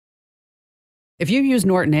If you use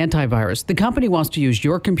Norton Antivirus, the company wants to use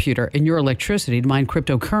your computer and your electricity to mine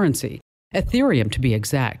cryptocurrency, Ethereum to be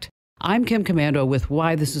exact. I'm Kim Komando with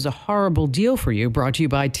why this is a horrible deal for you, brought to you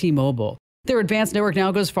by T-Mobile. Their advanced network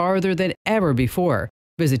now goes farther than ever before.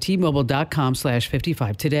 Visit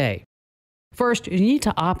T-Mobile.com/55 today. First, you need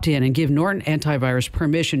to opt in and give Norton Antivirus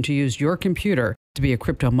permission to use your computer to be a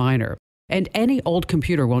crypto miner. And any old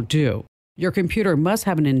computer won't do. Your computer must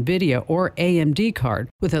have an NVIDIA or AMD card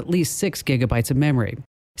with at least 6 gigabytes of memory.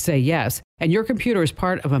 Say yes, and your computer is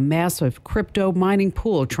part of a massive crypto mining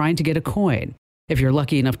pool trying to get a coin. If you're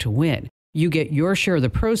lucky enough to win, you get your share of the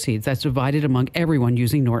proceeds that's divided among everyone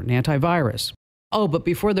using Norton Antivirus. Oh, but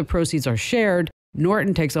before the proceeds are shared,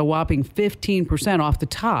 Norton takes a whopping 15% off the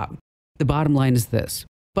top. The bottom line is this.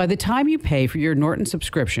 By the time you pay for your Norton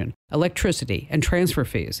subscription, electricity, and transfer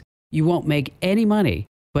fees, you won't make any money,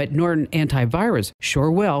 but Norton Antivirus sure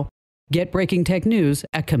will. Get breaking tech news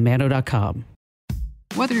at Komando.com.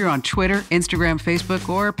 Whether you're on Twitter, Instagram, Facebook,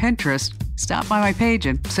 or Pinterest, stop by my page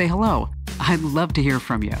and say hello. I'd love to hear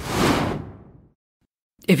from you.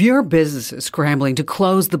 If your business is scrambling to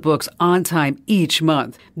close the books on time each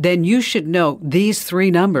month, then you should know these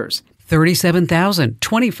three numbers. 37,000,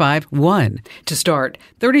 25, 1. To start,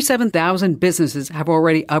 37,000 businesses have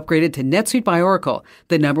already upgraded to NetSuite by Oracle,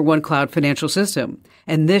 the #1 cloud financial system.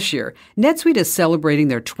 And this year, NetSuite is celebrating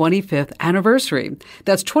their 25th anniversary.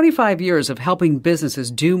 That's 25 years of helping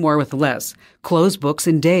businesses do more with less, close books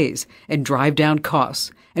in days, and drive down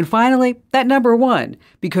costs. And finally, that #1,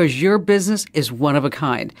 because your business is one of a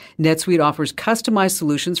kind. NetSuite offers customized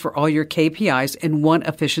solutions for all your KPIs in one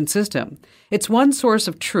efficient system. It's one source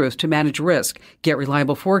of truth to manage risk, get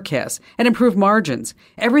reliable forecasts, and improve margins.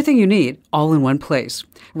 Everything you need, all in one place.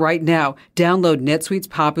 Right now, download NetSuite's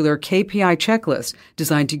popular KPI checklist,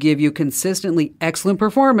 designed to give you consistently excellent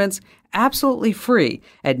performance, absolutely free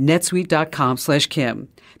at netsuite.com/Kim.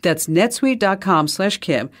 That's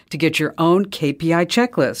netsuite.com/Kim to get your own KPI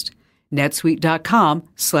checklist.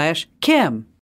 netsuite.com/Kim.